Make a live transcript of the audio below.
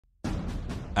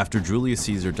After Julius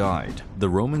Caesar died, the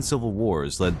Roman civil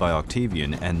wars led by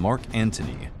Octavian and Mark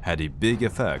Antony had a big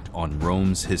effect on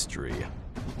Rome's history.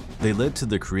 They led to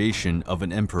the creation of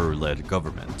an emperor-led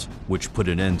government, which put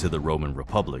an end to the Roman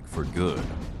Republic for good.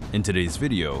 In today's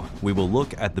video, we will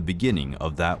look at the beginning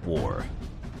of that war.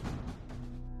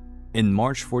 In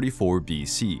March 44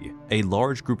 BC, a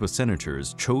large group of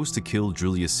senators chose to kill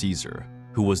Julius Caesar,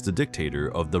 who was the dictator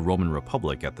of the Roman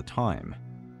Republic at the time.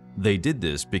 They did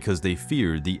this because they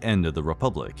feared the end of the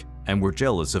Republic and were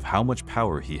jealous of how much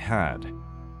power he had.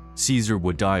 Caesar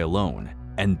would die alone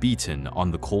and beaten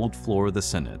on the cold floor of the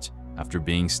Senate after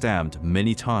being stabbed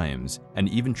many times and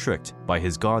even tricked by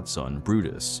his godson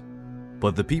Brutus.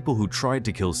 But the people who tried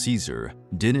to kill Caesar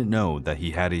didn't know that he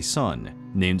had a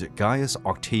son named Gaius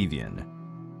Octavian.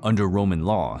 Under Roman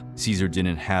law, Caesar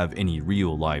didn't have any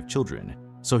real live children,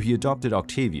 so he adopted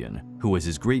Octavian, who was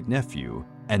his great-nephew,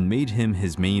 and made him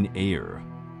his main heir.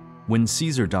 When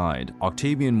Caesar died,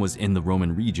 Octavian was in the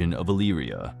Roman region of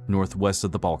Illyria, northwest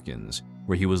of the Balkans,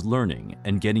 where he was learning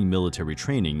and getting military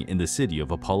training in the city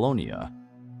of Apollonia.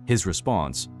 His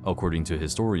response, according to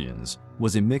historians,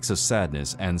 was a mix of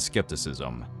sadness and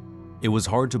skepticism. It was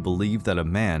hard to believe that a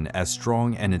man as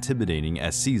strong and intimidating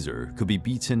as Caesar could be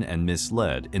beaten and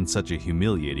misled in such a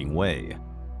humiliating way.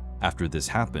 After this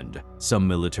happened, some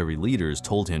military leaders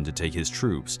told him to take his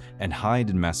troops and hide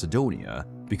in Macedonia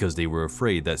because they were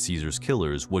afraid that Caesar's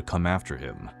killers would come after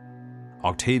him.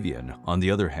 Octavian, on the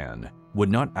other hand,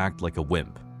 would not act like a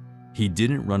wimp. He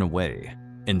didn't run away.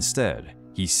 Instead,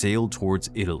 he sailed towards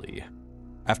Italy.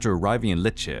 After arriving in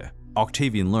Lecce,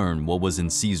 Octavian learned what was in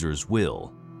Caesar's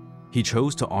will. He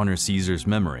chose to honor Caesar's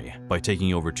memory by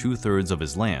taking over 2/3 of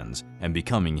his lands and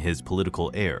becoming his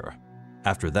political heir.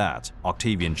 After that,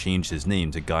 Octavian changed his name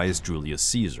to Gaius Julius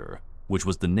Caesar, which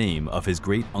was the name of his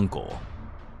great-uncle.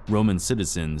 Roman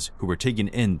citizens who were taken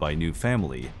in by a new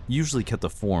family usually kept the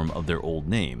form of their old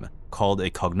name, called a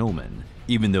cognomen,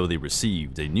 even though they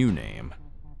received a new name.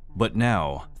 But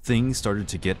now, things started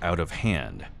to get out of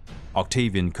hand.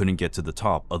 Octavian couldn't get to the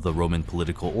top of the Roman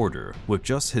political order with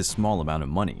just his small amount of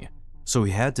money, so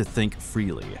he had to think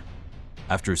freely.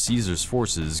 After Caesar's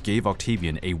forces gave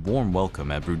Octavian a warm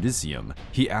welcome at Brundisium,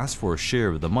 he asked for a share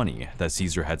of the money that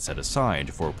Caesar had set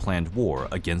aside for a planned war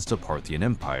against the Parthian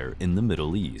Empire in the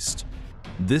Middle East.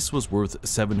 This was worth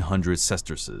 700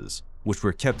 sesterces, which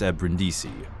were kept at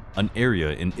Brindisi, an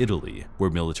area in Italy where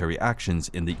military actions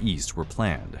in the east were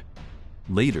planned.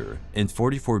 Later, in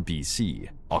 44 BC,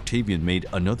 Octavian made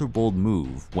another bold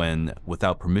move when,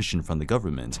 without permission from the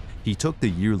government, he took the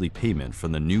yearly payment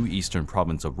from the new eastern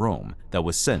province of Rome that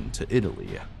was sent to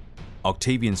Italy.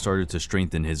 Octavian started to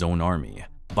strengthen his own army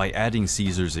by adding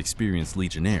Caesar's experienced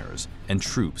legionnaires and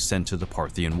troops sent to the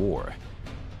Parthian War.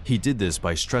 He did this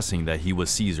by stressing that he was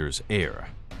Caesar's heir.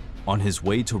 On his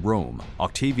way to Rome,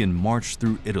 Octavian marched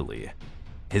through Italy.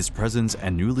 His presence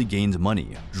and newly gained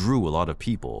money drew a lot of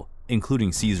people,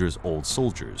 including Caesar's old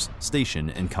soldiers stationed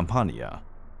in Campania.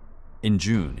 In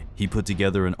June, he put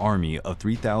together an army of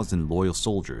 3,000 loyal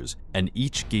soldiers and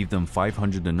each gave them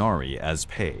 500 denarii as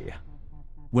pay.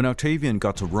 When Octavian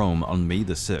got to Rome on May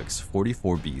 6,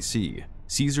 44 BC,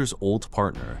 Caesar's old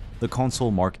partner, the consul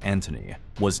Mark Antony,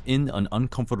 was in an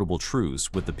uncomfortable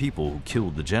truce with the people who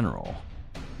killed the general.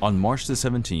 On March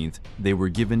 17th, they were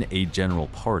given a general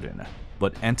pardon,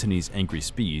 but Antony's angry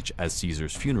speech at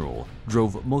Caesar's funeral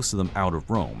drove most of them out of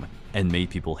Rome and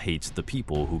made people hate the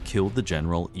people who killed the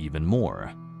general even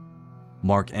more.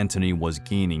 Mark Antony was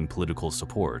gaining political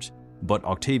support, but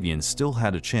Octavian still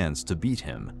had a chance to beat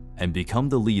him and become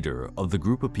the leader of the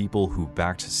group of people who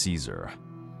backed Caesar.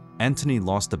 Antony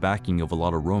lost the backing of a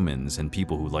lot of Romans and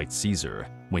people who liked Caesar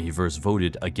when he first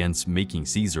voted against making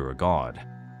Caesar a god.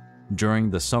 During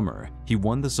the summer, he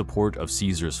won the support of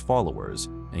Caesar's followers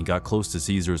and got close to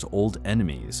Caesar's old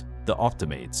enemies, the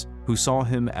Optimates, who saw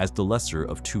him as the lesser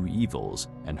of two evils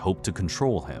and hoped to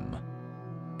control him.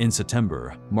 In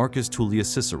September, Marcus Tullius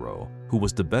Cicero, who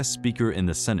was the best speaker in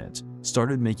the Senate,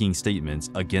 started making statements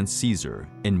against Caesar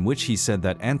in which he said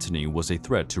that Antony was a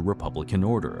threat to republican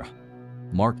order.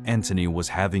 Mark Antony was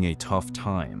having a tough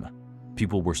time.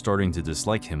 People were starting to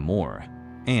dislike him more,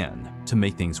 and, to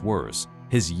make things worse,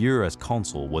 his year as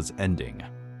consul was ending.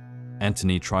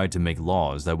 Antony tried to make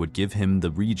laws that would give him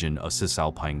the region of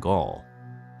Cisalpine Gaul.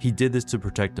 He did this to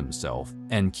protect himself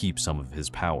and keep some of his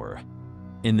power.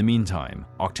 In the meantime,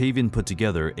 Octavian put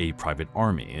together a private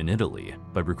army in Italy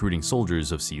by recruiting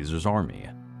soldiers of Caesar's army.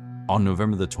 On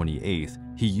November 28th,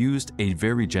 he used a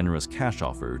very generous cash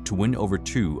offer to win over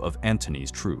 2 of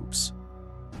Antony's troops.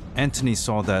 Antony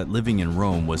saw that living in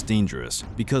Rome was dangerous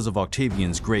because of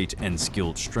Octavian's great and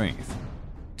skilled strength.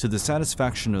 To the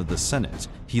satisfaction of the Senate,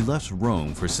 he left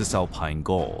Rome for Cisalpine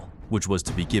Gaul, which was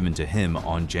to be given to him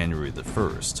on January the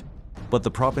 1st. But the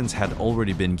province had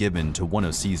already been given to one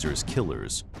of Caesar's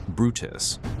killers,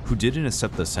 Brutus, who didn't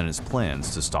accept the Senate's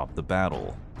plans to stop the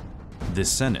battle.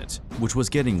 This Senate, which was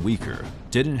getting weaker,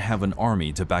 didn't have an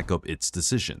army to back up its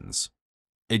decisions.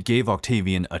 It gave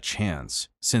Octavian a chance,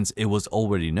 since it was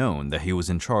already known that he was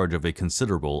in charge of a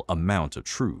considerable amount of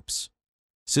troops.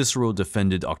 Cicero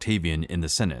defended Octavian in the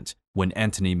Senate when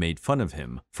Antony made fun of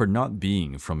him for not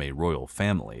being from a royal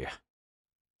family.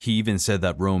 He even said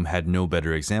that Rome had no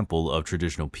better example of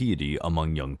traditional piety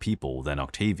among young people than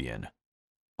Octavian.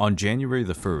 On January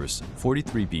the 1st,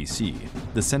 43 BC,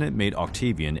 the Senate made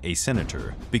Octavian a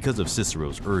senator because of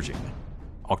Cicero's urging.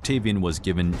 Octavian was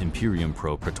given imperium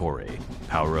pro praetore,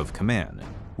 power of command,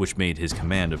 which made his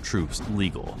command of troops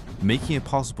legal, making it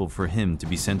possible for him to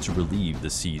be sent to relieve the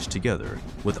siege together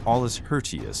with Aulus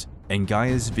Hirtius and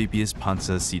Gaius Vibius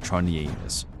Pansa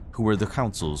Citronianus, who were the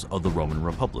consuls of the Roman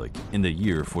Republic in the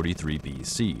year 43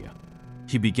 BC.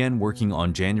 He began working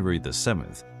on January the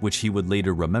 7th, which he would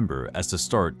later remember as the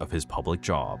start of his public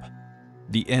job.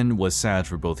 The end was sad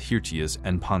for both Hirtius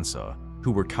and Pansa,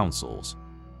 who were consuls.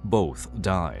 Both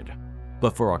died.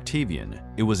 But for Octavian,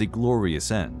 it was a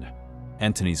glorious end.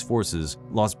 Antony's forces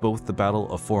lost both the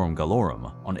Battle of Forum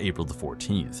Gallorum on April the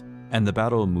 14th and the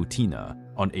Battle of Mutina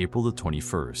on April the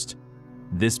 21st.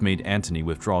 This made Antony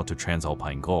withdraw to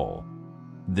Transalpine Gaul.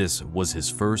 This was his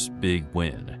first big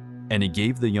win, and it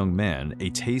gave the young man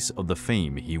a taste of the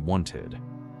fame he wanted.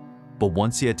 But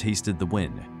once he had tasted the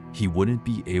win, he wouldn't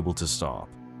be able to stop.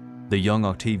 The young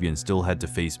Octavian still had to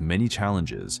face many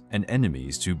challenges and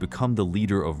enemies to become the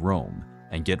leader of Rome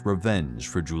and get revenge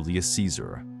for Julius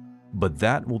Caesar. But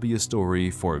that will be a story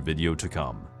for a video to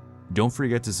come. Don't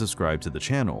forget to subscribe to the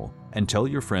channel and tell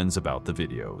your friends about the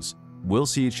videos. We'll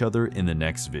see each other in the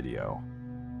next video.